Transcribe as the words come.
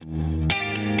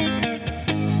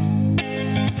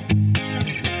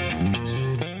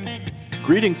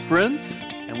Greetings, friends,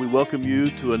 and we welcome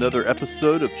you to another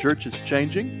episode of Church is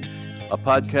Changing, a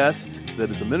podcast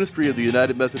that is a ministry of the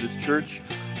United Methodist Church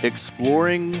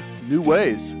exploring new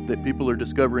ways that people are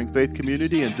discovering faith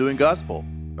community and doing gospel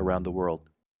around the world.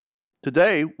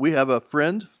 Today, we have a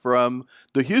friend from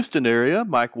the Houston area,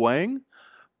 Mike Wang.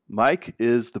 Mike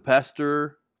is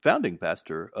the founding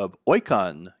pastor of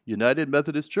Oikon United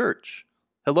Methodist Church.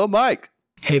 Hello, Mike.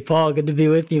 Hey, Paul. Good to be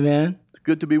with you, man. It's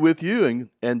good to be with you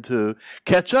and to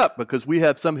catch up because we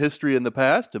have some history in the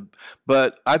past,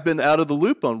 but I've been out of the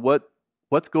loop on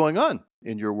what's going on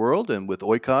in your world and with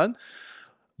Oikon.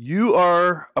 You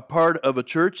are a part of a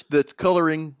church that's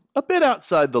coloring a bit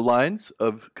outside the lines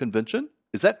of convention.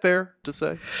 Is that fair to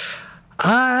say?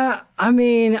 I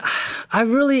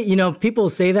really, people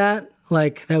say that,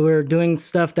 like that we're doing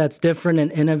stuff that's different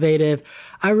and innovative.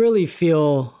 I really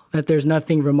feel that there's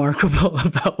nothing remarkable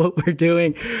about what we're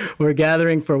doing. We're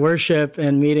gathering for worship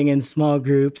and meeting in small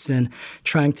groups and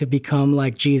trying to become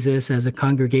like Jesus as a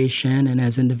congregation and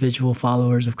as individual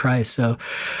followers of Christ. So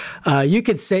you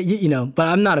could say, but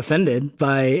I'm not offended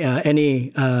by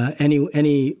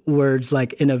any words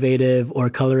like innovative or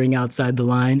coloring outside the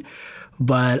line.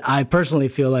 But I personally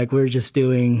feel like we're just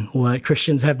doing what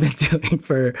Christians have been doing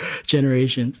for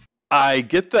generations. I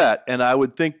get that, and I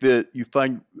would think that you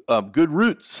find good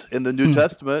roots in the New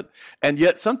Testament, and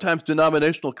yet sometimes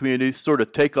denominational communities sort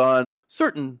of take on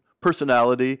certain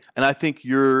personality, and I think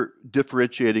you're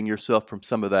differentiating yourself from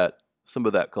some of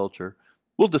that culture.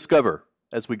 We'll discover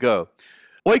as we go.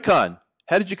 Oikon,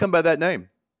 how did you come by that name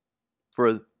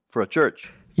for a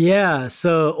church? Yeah,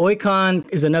 so oikon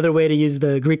is another way to use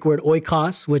the Greek word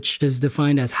oikos, which is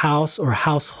defined as house or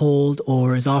household,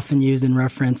 or is often used in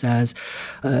reference to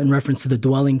the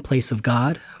dwelling place of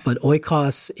God. But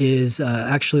oikos is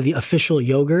actually the official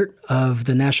yogurt of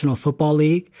the National Football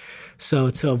League.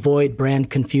 So to avoid brand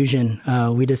confusion,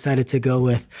 we decided to go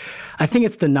with, I think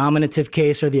it's the nominative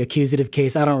case or the accusative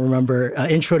case. I don't remember.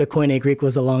 Intro to Koine Greek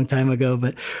was a long time ago,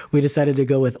 but we decided to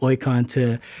go with oikon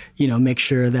to, make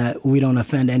sure that we don't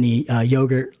offend any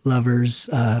yogurt lovers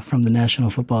from the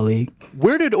National Football League.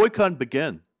 Where did Oikon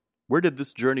begin? Where did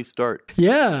this journey start?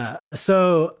 Yeah.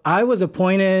 So I was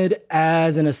appointed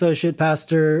as an associate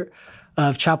pastor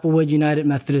of Chapelwood United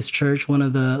Methodist Church, one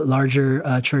of the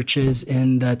larger churches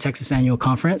in the Texas Annual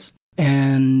Conference.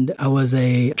 And I was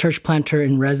a church planter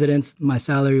in residence. My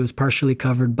salary was partially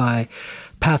covered by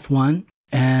Path One.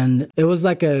 And it was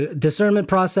like a discernment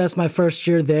process my first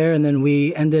year there. And then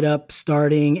we ended up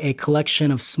starting a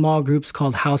collection of small groups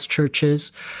called house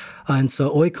churches. And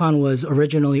so Oikon was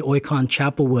originally Oikon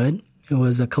Chapelwood. It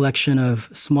was a collection of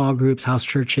small groups, house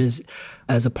churches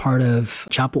as a part of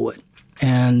Chapelwood.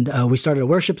 And we started a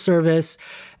worship service.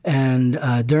 And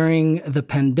during the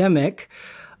pandemic,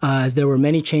 as there were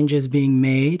many changes being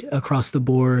made across the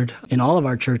board in all of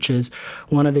our churches,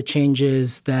 one of the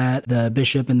changes that the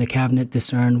bishop and the cabinet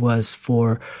discerned was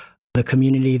for the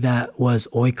community that was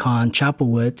Oikon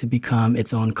Chapelwood to become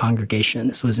its own congregation.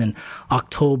 This was in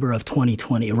October of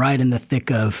 2020, right in the thick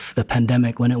of the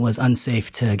pandemic when it was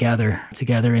unsafe to gather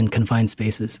together in confined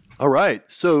spaces. All right.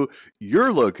 So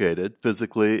you're located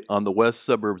physically on the west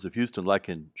suburbs of Houston, like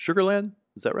in Sugar Land.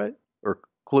 Is that right? Or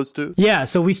close to? Yeah.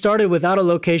 So we started without a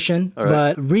location,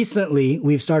 right. But recently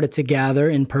we've started to gather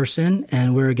in person,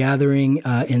 and we're gathering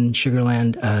in Sugar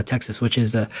Land, Texas, which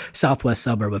is the southwest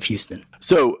suburb of Houston.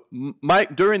 So,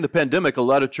 Mike, during the pandemic, a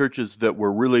lot of churches that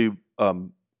were really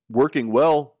working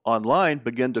well online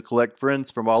began to collect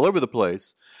friends from all over the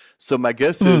place. So my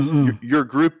guess is your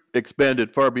group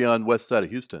expanded far beyond west side of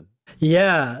Houston.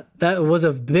 Yeah, that was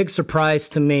a big surprise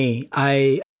to me.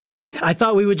 I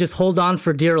thought we would just hold on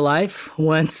for dear life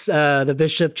once the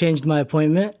bishop changed my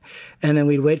appointment, and then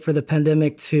we'd wait for the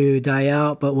pandemic to die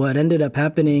out. But what ended up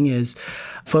happening is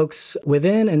folks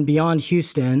within and beyond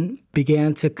Houston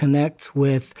began to connect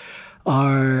with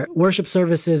our worship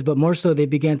services, but more so they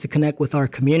began to connect with our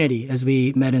community as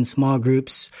we met in small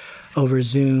groups over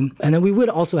Zoom. And then we would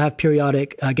also have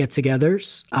periodic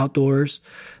get-togethers outdoors.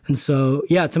 And so,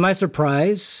 yeah, to my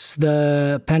surprise,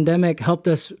 the pandemic helped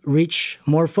us reach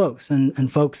more folks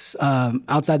and folks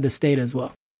outside the state as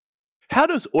well. How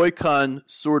does Oikon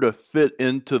sort of fit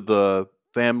into the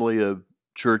family of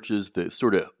churches,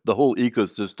 the whole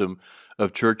ecosystem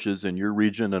of churches in your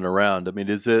region and around? I mean,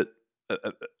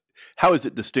 how is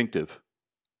it distinctive?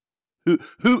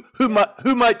 Who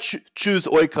might choose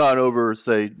Oikon over,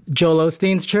 say, Joel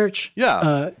Osteen's church?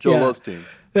 Yeah, Joel Osteen.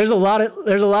 There's a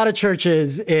lot of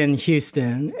churches in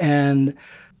Houston, and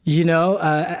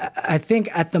I think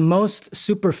at the most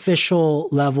superficial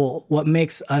level, what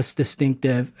makes us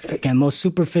distinctive, again, most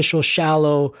superficial,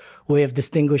 shallow way of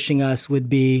distinguishing us would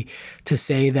be to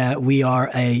say that we are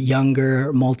a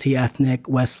younger, multi-ethnic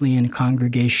Wesleyan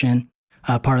congregation,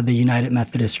 part of the United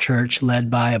Methodist Church, led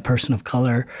by a person of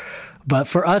color. But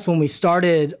for us, when we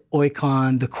started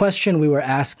Oikon, the question we were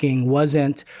asking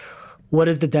wasn't, what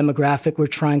is the demographic we're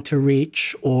trying to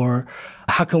reach, or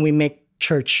how can we make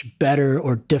church better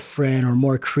or different or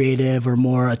more creative or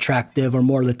more attractive or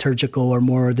more liturgical or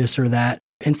more this or that.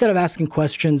 Instead of asking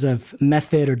questions of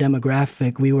method or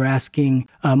demographic, we were asking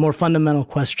a more fundamental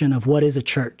question of what is a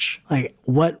church? Like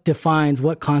what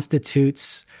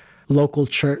constitutes local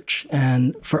church?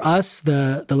 And for us,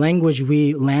 the language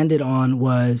we landed on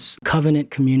was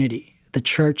covenant community. The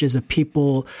church is a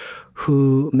people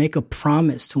who make a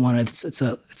promise to one another.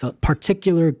 It's a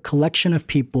particular collection of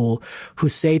people who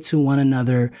say to one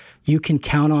another, you can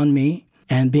count on me.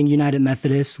 And being United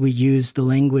Methodists, we use the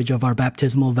language of our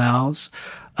baptismal vows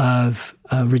of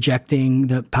rejecting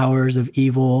the powers of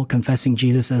evil, confessing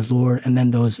Jesus as Lord, and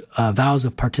then those vows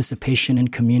of participation in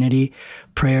community,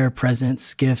 prayer,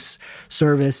 presence, gifts,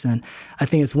 service. And I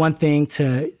think it's one thing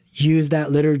to use that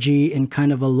liturgy in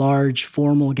kind of a large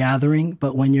formal gathering,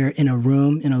 but when you're in a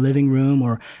room, in a living room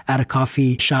or at a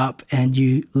coffee shop, and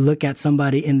you look at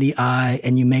somebody in the eye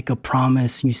and you make a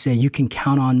promise, you say, you can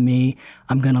count on me.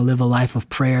 I'm going to live a life of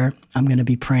prayer. I'm going to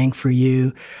be praying for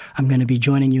you. I'm going to be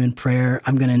joining you in prayer.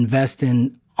 I'm going to invest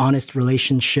in honest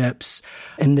relationships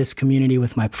in this community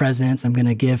with my presence. I'm going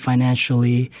to give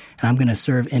financially, and I'm going to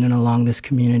serve in and along this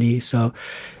community. So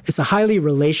it's a highly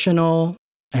relational,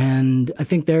 and I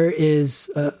think there is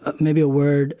maybe a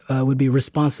word would be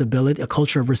responsibility, a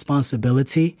culture of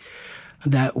responsibility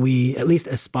that we at least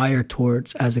aspire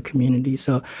towards as a community.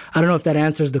 So I don't know if that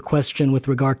answers the question with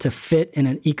regard to fit in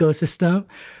an ecosystem,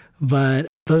 but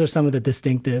those are some of the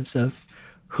distinctives of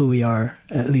who we are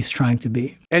at least trying to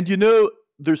be. And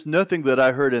there's nothing that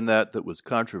I heard in that was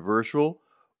controversial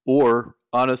or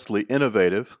honestly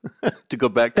innovative. To go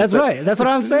back to That's right. That's what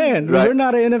I'm saying. Right. We're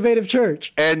not an innovative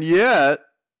church. And yet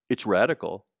it's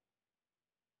radical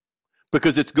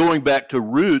because it's going back to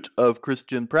root of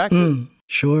Christian practice.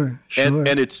 Sure. And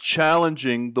it's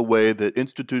challenging the way that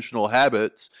institutional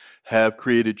habits have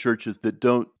created churches that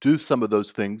don't do some of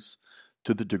those things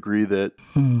to the degree that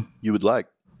you would like.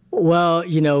 Well,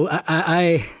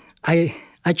 I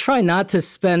try not to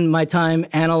spend my time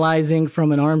analyzing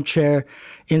from an armchair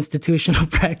institutional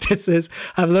practices.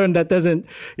 I've learned that doesn't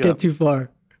get too far.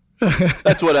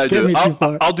 That's what I do.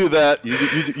 I'll do that.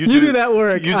 You do that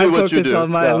work. You do I what focus you do. on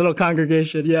my little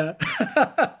congregation. Yeah.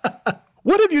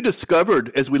 What have you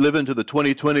discovered as we live into the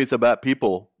 2020s about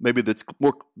people? Maybe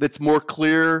that's more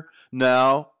clear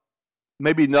now.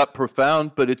 Maybe not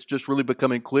profound, but it's just really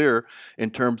becoming clear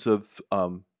in terms of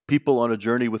people on a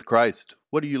journey with Christ.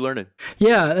 What are you learning?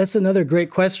 Yeah, that's another great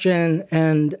question.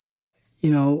 And,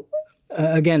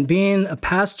 again, being a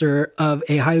pastor of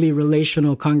a highly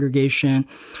relational congregation,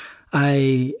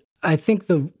 I think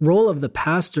the role of the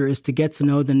pastor is to get to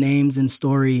know the names and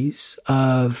stories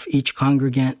of each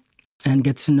congregant and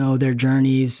get to know their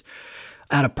journeys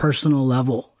at a personal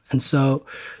level. And so,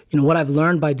 what I've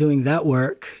learned by doing that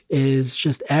work is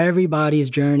just everybody's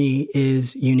journey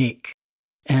is unique.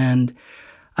 And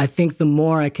I think the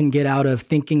more I can get out of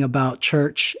thinking about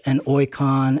church and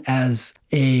Oikon as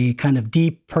a kind of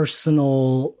deep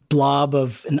personal blob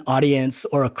of an audience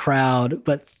or a crowd,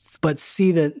 but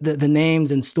see the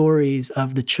names and stories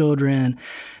of the children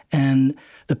and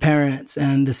the parents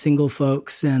and the single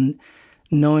folks and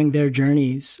knowing their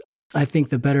journeys, I think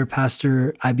the better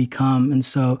pastor I become. And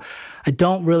so I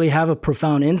don't really have a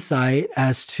profound insight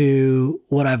as to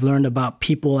what I've learned about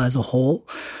people as a whole,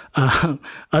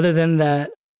 other than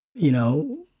that,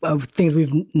 of things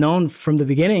we've known from the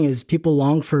beginning is people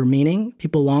long for meaning,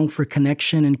 people long for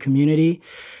connection and community.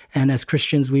 And as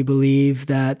Christians, we believe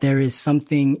that there is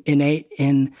something innate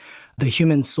in the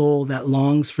human soul that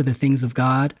longs for the things of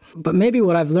God. But maybe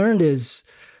what I've learned is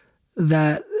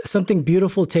that something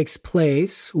beautiful takes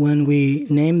place when we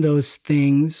name those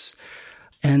things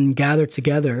and gather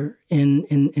together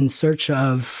in search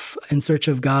of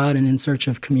God and in search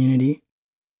of community.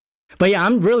 But yeah,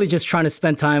 I'm really just trying to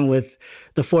spend time with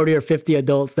the 40 or 50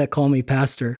 adults that call me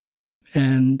pastor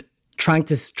and trying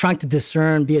to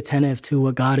discern, be attentive to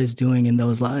what God is doing in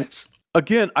those lives.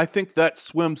 Again, I think that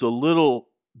swims a little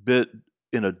bit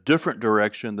in a different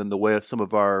direction than the way some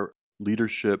of our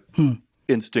leadership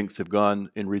instincts have gone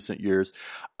in recent years.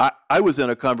 I was in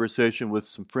a conversation with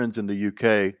some friends in the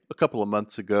UK a couple of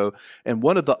months ago, and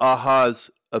one of the ahas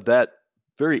of that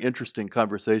very interesting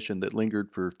conversation that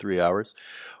lingered for 3 hours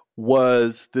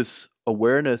was this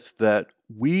awareness that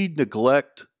we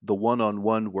neglect the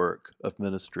one-on-one work of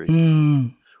ministry.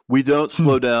 We don't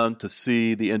slow down to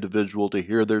see the individual, to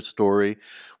hear their story.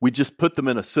 We just put them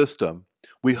in a system.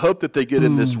 We hope that they get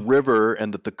in this river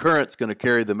and that the current's going to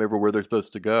carry them everywhere they're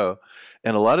supposed to go.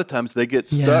 And a lot of times they get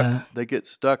stuck. Yeah. They get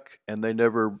stuck and they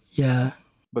never,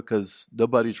 because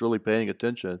nobody's really paying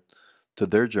attention to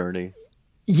their journey.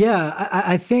 Yeah,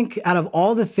 I think out of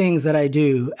all the things that I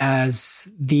do as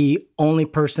the only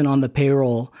person on the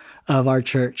payroll of our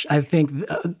church, I think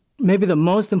maybe the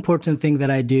most important thing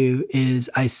that I do is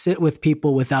I sit with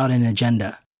people without an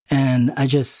agenda, and I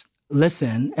just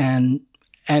listen.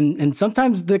 And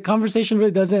sometimes the conversation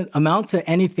really doesn't amount to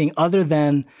anything other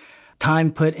than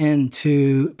time put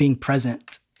into being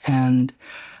present. And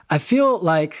I feel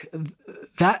like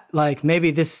that, like, maybe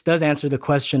this does answer the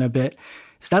question a bit.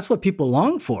 So that's what people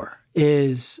long for,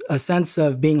 is a sense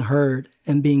of being heard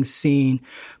and being seen,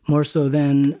 more so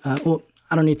than, well,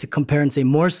 I don't need to compare and say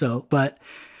more so, but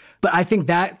I think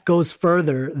that goes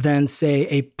further than, say,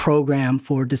 a program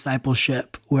for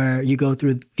discipleship where you go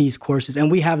through these courses.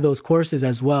 And we have those courses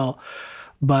as well.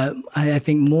 But I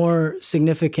think more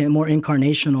significant, more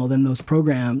incarnational than those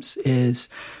programs is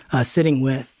sitting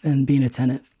with and being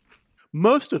attentive.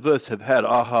 Most of us have had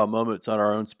aha moments on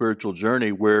our own spiritual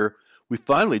journey where we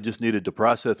finally just needed to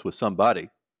process with somebody.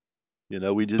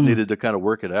 We just needed to kind of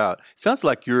work it out. Sounds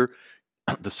like the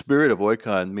spirit of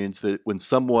Oikon means that when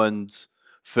someone's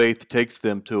faith takes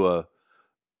them to a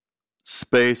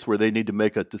space where they need to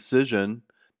make a decision,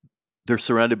 they're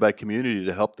surrounded by community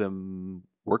to help them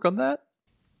work on that?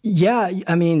 Yeah,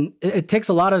 I mean, it takes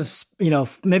a lot of,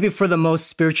 maybe for the most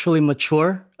spiritually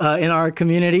mature in our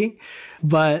community,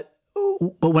 but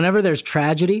whenever there's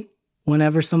tragedy,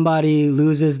 whenever somebody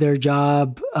loses their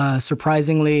job,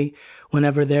 surprisingly,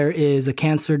 whenever there is a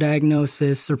cancer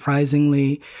diagnosis,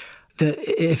 surprisingly,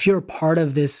 if you're a part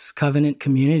of this covenant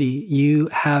community, you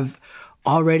have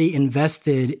already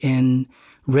invested in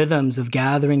rhythms of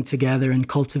gathering together and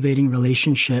cultivating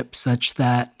relationships such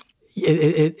that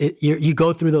you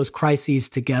go through those crises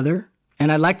together.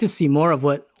 And I'd like to see more of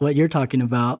what you're talking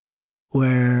about,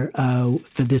 where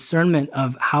the discernment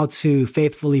of how to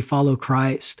faithfully follow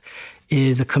Christ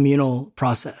is a communal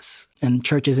process. And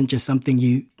church isn't just something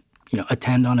you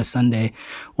attend on a Sunday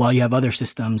while you have other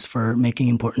systems for making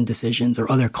important decisions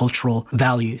or other cultural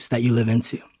values that you live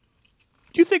into.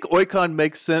 Do you think Oikon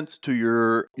makes sense to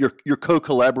your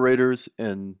co-collaborators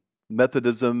in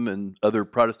Methodism and other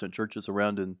Protestant churches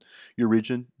around in your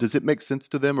region? Does it make sense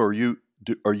to them, or do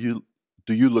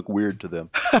you look weird to them?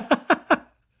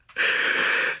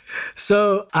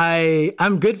 So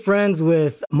I'm good friends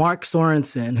with Mark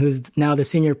Sorensen, who's now the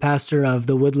senior pastor of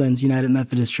the Woodlands United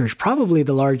Methodist Church, probably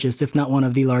the largest, if not one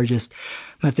of the largest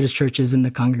Methodist churches in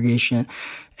the congregation.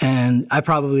 And I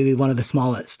probably one of the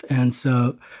smallest. And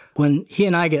so when he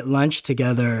and I get lunch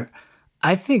together,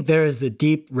 I think there is a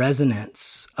deep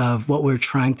resonance of what we're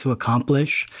trying to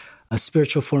accomplish, a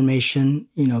spiritual formation,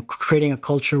 creating a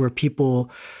culture where people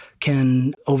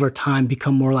can, over time,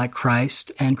 become more like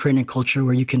Christ, and creating a culture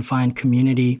where you can find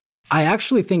community. I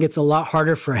actually think it's a lot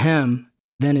harder for him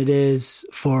than it is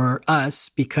for us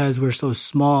because we're so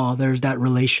small. There's that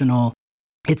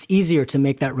it's easier to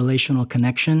make that relational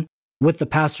connection with the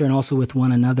pastor and also with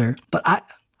one another. But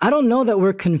I don't know that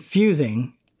we're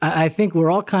confusing. I think we're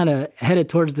all kind of headed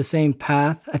towards the same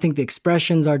path. I think the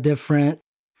expressions are different.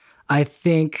 I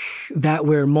think that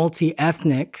we're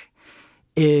multi-ethnic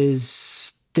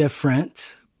is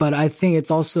different, but I think it's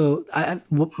also,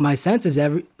 my sense is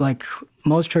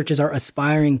most churches are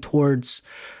aspiring towards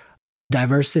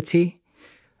diversity,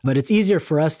 but it's easier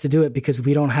for us to do it because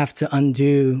we don't have to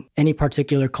undo any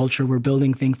particular culture. We're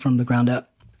building things from the ground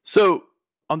up. So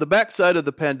on the backside of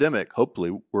the pandemic,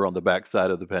 hopefully we're on the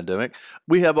backside of the pandemic,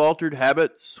 we have altered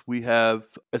habits. We have,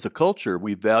 as a culture,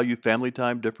 we value family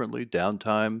time differently,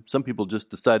 downtime. Some people just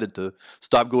decided to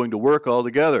stop going to work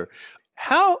altogether.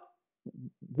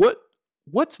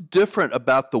 What's different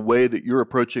about the way that you're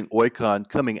approaching Oikon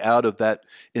coming out of that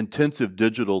intensive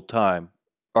digital time?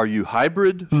 Are you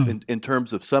hybrid in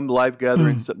terms of some live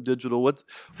gatherings, some digital? What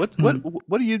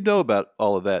do you know about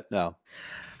all of that now?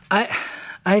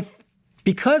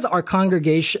 Because our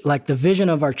congregation, like the vision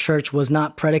of our church, was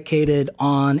not predicated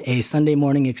on a Sunday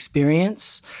morning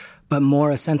experience, but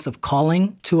more a sense of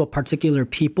calling to a particular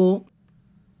people.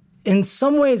 In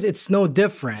some ways, it's no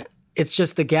different. It's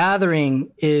just the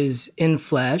gathering is in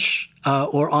flesh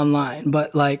or online.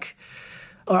 But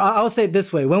or I'll say it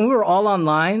this way. When we were all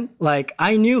online,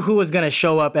 I knew who was going to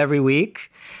show up every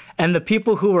week. And the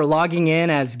people who were logging in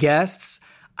as guests,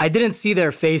 I didn't see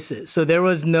their faces. So there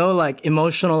was no like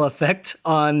emotional effect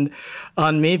on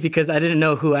me because I didn't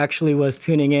know who actually was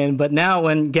tuning in. But now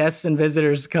when guests and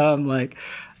visitors come, like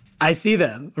I see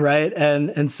them, right?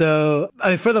 And so, I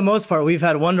mean, for the most part, we've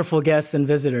had wonderful guests and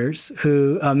visitors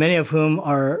who, many of whom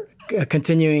are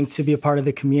continuing to be a part of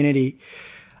the community.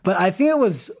 But I think it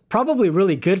was probably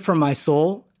really good for my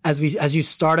soul as you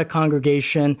start a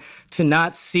congregation to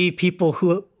not see people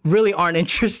who really aren't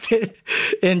interested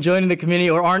in joining the community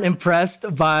or aren't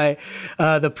impressed by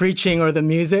the preaching or the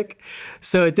music.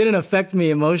 So it didn't affect me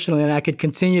emotionally, and I could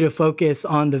continue to focus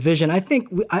on the vision. I think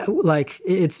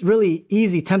it's really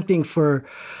easy, tempting for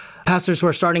pastors who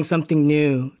are starting something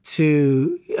new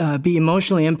to be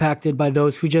emotionally impacted by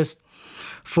those who just,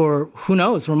 for who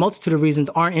knows, for a multitude of reasons,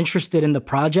 aren't interested in the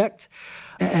project.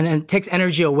 And it takes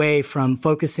energy away from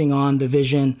focusing on the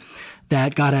vision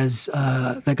that God has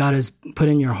put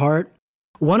in your heart.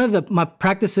 One of my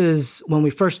practices when we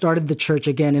first started the church,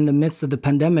 again, in the midst of the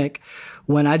pandemic,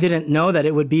 when I didn't know that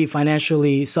it would be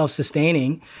financially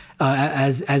self-sustaining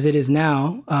as it is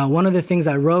now, one of the things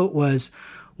I wrote was,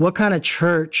 what kind of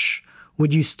church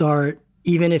would you start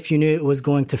even if you knew it was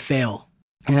going to fail?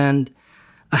 And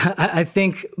I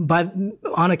think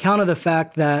on account of the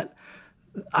fact that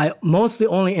I mostly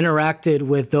only interacted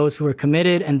with those who were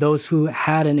committed and those who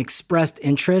had an expressed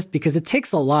interest, because it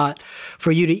takes a lot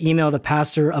for you to email the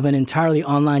pastor of an entirely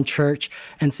online church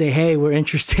and say, hey, we're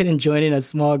interested in joining a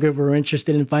small group, or we're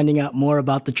interested in finding out more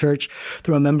about the church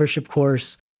through a membership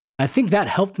course. I think that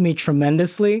helped me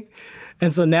tremendously.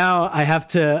 And so now I have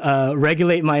to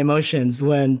regulate my emotions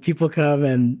when people come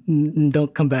and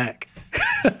don't come back.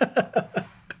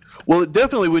 Well,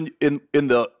 definitely when in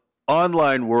the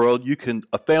online world,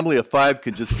 a family of 5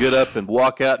 can just get up and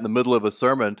walk out in the middle of a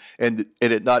sermon and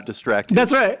it not distract you.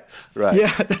 That's right. Right.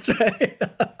 Yeah, that's right.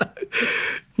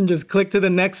 You just click to the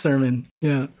next sermon.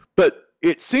 Yeah. But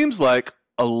it seems like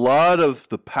a lot of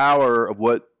the power of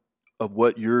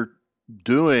what you're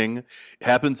doing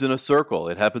happens in a circle.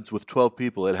 It happens with 12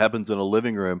 people. It happens in a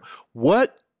living room.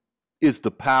 What is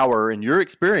the power, in your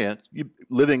experience,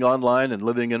 living online and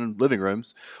living in living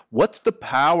rooms, what's the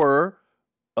power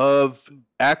of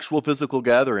actual physical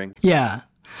gathering? Yeah.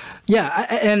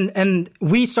 And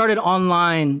we started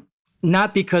online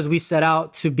not because we set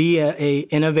out to be a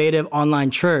innovative online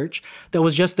church. That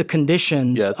was just the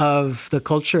conditions of the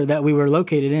culture that we were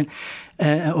located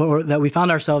in, or that we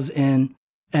found ourselves in.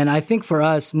 And I think for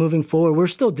us moving forward, we're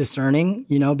still discerning,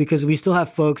 because we still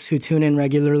have folks who tune in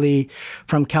regularly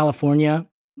from California.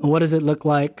 What does it look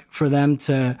like for them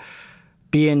to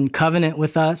be in covenant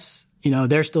with us?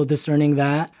 They're still discerning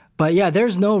that. But yeah,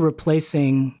 there's no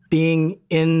replacing being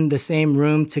in the same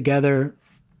room together,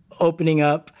 opening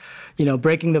up,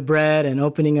 breaking the bread and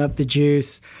opening up the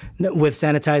juice with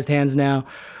sanitized hands now.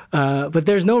 But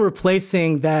there's no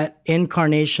replacing that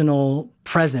incarnational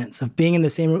presence of being in the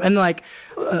same room. And like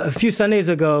a few Sundays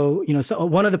ago, so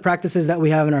one of the practices that we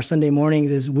have in our Sunday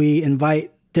mornings is we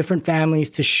invite different families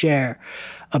to share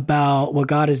about what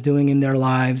God is doing in their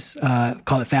lives.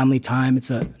 Call it family time. It's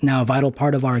now a vital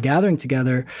part of our gathering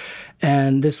together.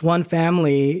 And this one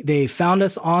family, they found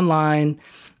us online,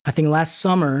 I think last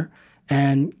summer,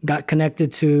 and got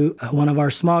connected to one of our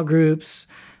small groups,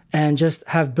 and just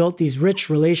have built these rich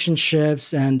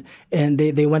relationships. And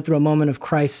they went through a moment of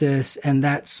crisis, and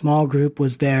that small group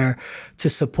was there to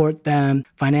support them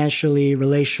financially,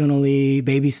 relationally,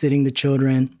 babysitting the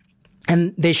children.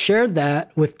 And they shared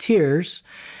that with tears,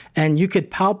 and you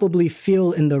could palpably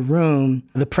feel in the room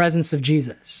the presence of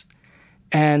Jesus.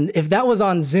 And if that was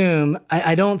on Zoom,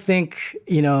 I don't think,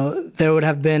 there would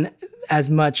have been as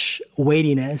much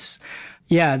weightiness.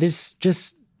 Yeah, this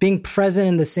just being present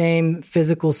in the same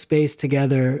physical space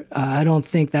together, I don't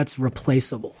think that's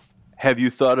replaceable. Have you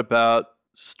thought about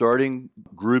starting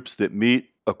groups that meet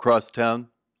across town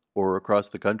or across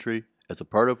the country as a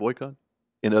part of Oikon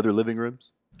in other living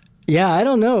rooms? Yeah, I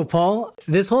don't know, Paul.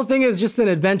 This whole thing is just an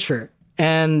adventure.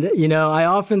 And, I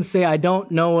often say I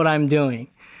don't know what I'm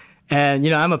doing. And,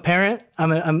 I'm a parent.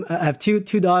 I have two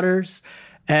daughters.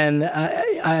 And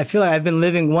I feel like I've been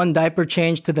living one diaper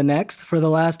change to the next for the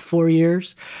last 4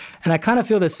 years. And I kind of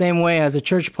feel the same way as a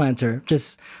church planter,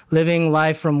 just living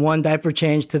life from one diaper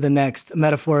change to the next,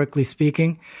 metaphorically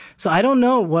speaking. So I don't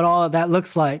know what all of that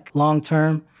looks like long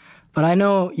term, but I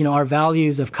know, our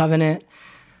values of covenant,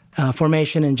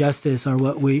 formation, and justice are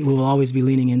what we will always be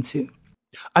leaning into.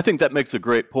 I think that makes a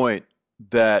great point,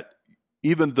 that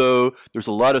even though there's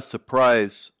a lot of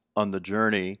surprise on the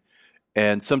journey,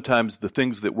 and sometimes the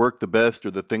things that work the best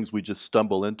are the things we just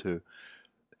stumble into.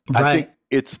 Right. I think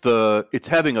it's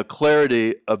having a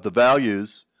clarity of the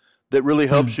values that really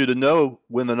helps you to know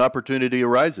when an opportunity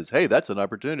arises. Hey, that's an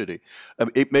opportunity. I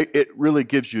mean, it really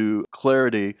gives you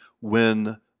clarity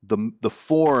when the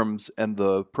forms and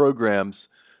the programs,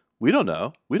 we don't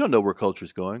know where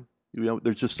culture's going.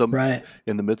 There's just some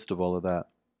in the midst of all of that.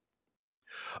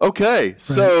 Okay,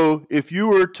 so if you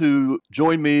were to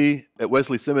join me at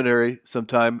Wesley Seminary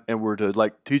sometime and were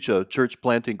to teach a church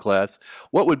planting class,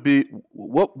 what would be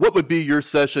your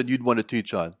session you'd want to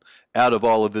teach on out of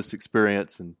all of this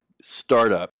experience and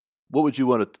startup? What would you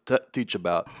want to teach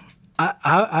about?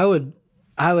 I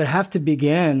would have to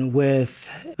begin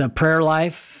with the prayer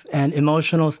life and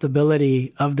emotional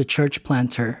stability of the church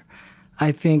planter.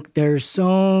 I think there's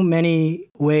so many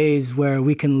ways where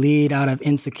we can lead out of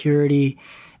insecurity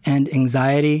and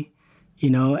anxiety,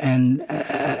 and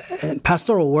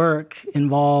pastoral work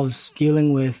involves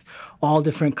dealing with all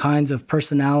different kinds of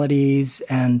personalities,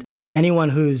 and anyone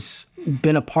who's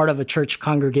been a part of a church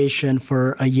congregation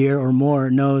for a year or more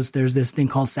knows there's this thing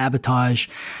called sabotage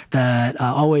that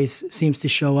always seems to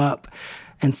show up.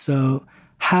 And so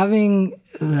having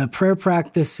the prayer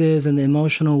practices and the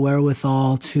emotional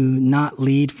wherewithal to not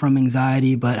lead from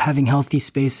anxiety, but having healthy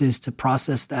spaces to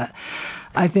process that,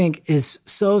 I think is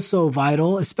so, so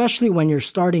vital, especially when you're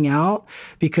starting out,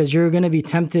 because you're going to be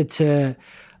tempted to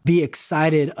be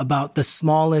excited about the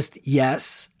smallest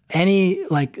yes. Any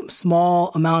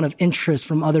small amount of interest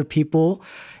from other people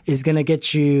is going to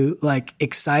get you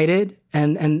excited.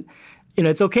 And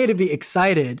it's okay to be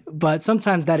excited, but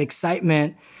sometimes that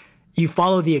excitement, you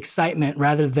follow the excitement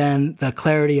rather than the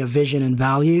clarity of vision and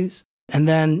values. And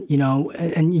then,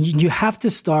 and you have to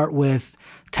start with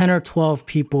 10 or 12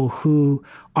 people who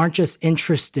aren't just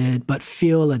interested, but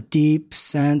feel a deep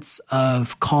sense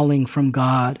of calling from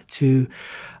God to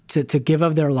give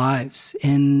of their lives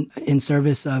in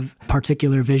service of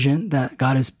particular vision that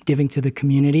God is giving to the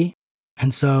community.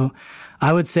 And so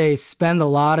I would say spend a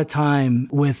lot of time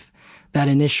with that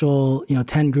initial,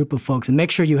 10 group of folks, and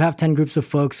make sure you have 10 groups of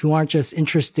folks who aren't just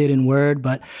interested in word,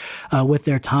 but with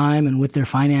their time and with their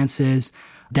finances,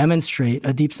 demonstrate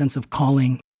a deep sense of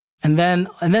calling. And then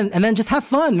just have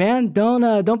fun, man.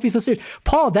 Don't be so serious.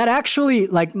 Paul, that actually,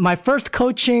 my first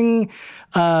coaching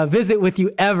visit with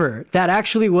you ever, that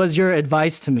actually was your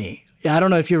advice to me. I don't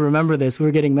know if you remember this. We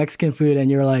were getting Mexican food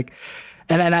and you're like,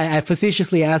 and I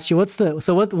facetiously asked you, what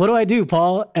do I do,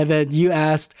 Paul? And then you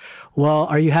asked, well,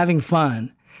 are you having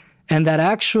fun? And that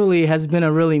actually has been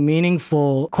a really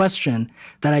meaningful question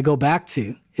that I go back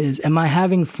to is, am I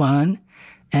having fun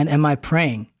and am I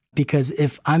praying? Because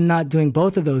if I'm not doing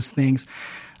both of those things,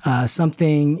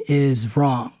 something is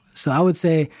wrong. So I would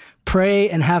say pray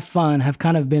and have fun have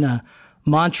kind of been a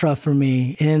mantra for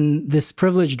me in this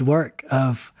privileged work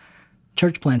of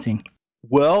church planting.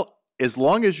 Well, as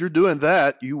long as you're doing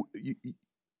that,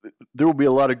 there will be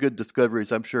a lot of good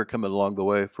discoveries, I'm sure, coming along the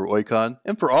way for Oikon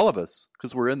and for all of us,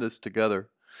 because we're in this together.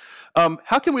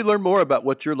 How can we learn more about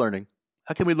what you're learning?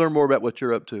 How can we learn more about what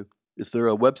you're up to? Is there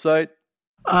a website?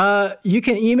 You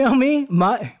can email me,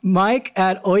 Mike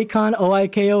at Oikon,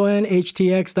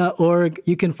 oikonhtx.org.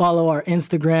 You can follow our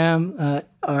Instagram.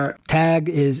 Our tag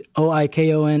is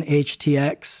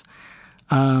oikonhtx.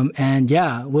 And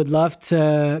would love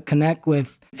to connect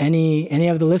with any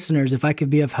of the listeners. If I could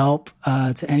be of help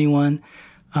to anyone,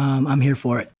 I'm here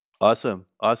for it. Awesome.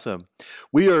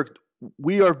 We are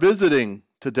visiting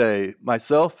today,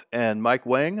 myself and Mike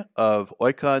Wang of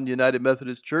Oikon United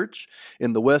Methodist Church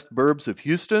in the West Burbs of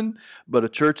Houston, but a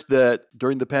church that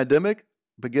during the pandemic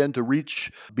began to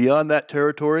reach beyond that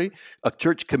territory, a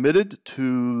church committed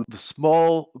to the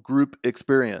small group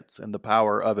experience and the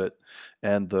power of it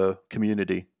and the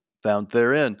community found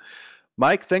therein.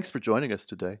 Mike, thanks for joining us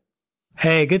today.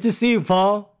 Hey, good to see you,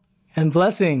 Paul. And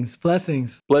blessings.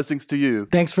 Blessings to you.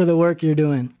 Thanks for the work you're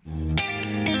doing.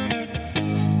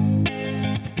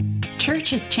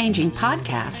 Church is Changing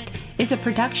podcast is a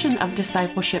production of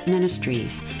Discipleship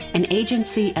Ministries, an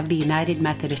agency of the United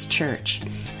Methodist Church.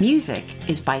 Music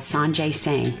is by Sanjay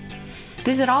Singh.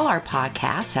 Visit all our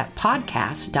podcasts at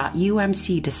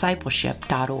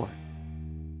podcast.umcdiscipleship.org.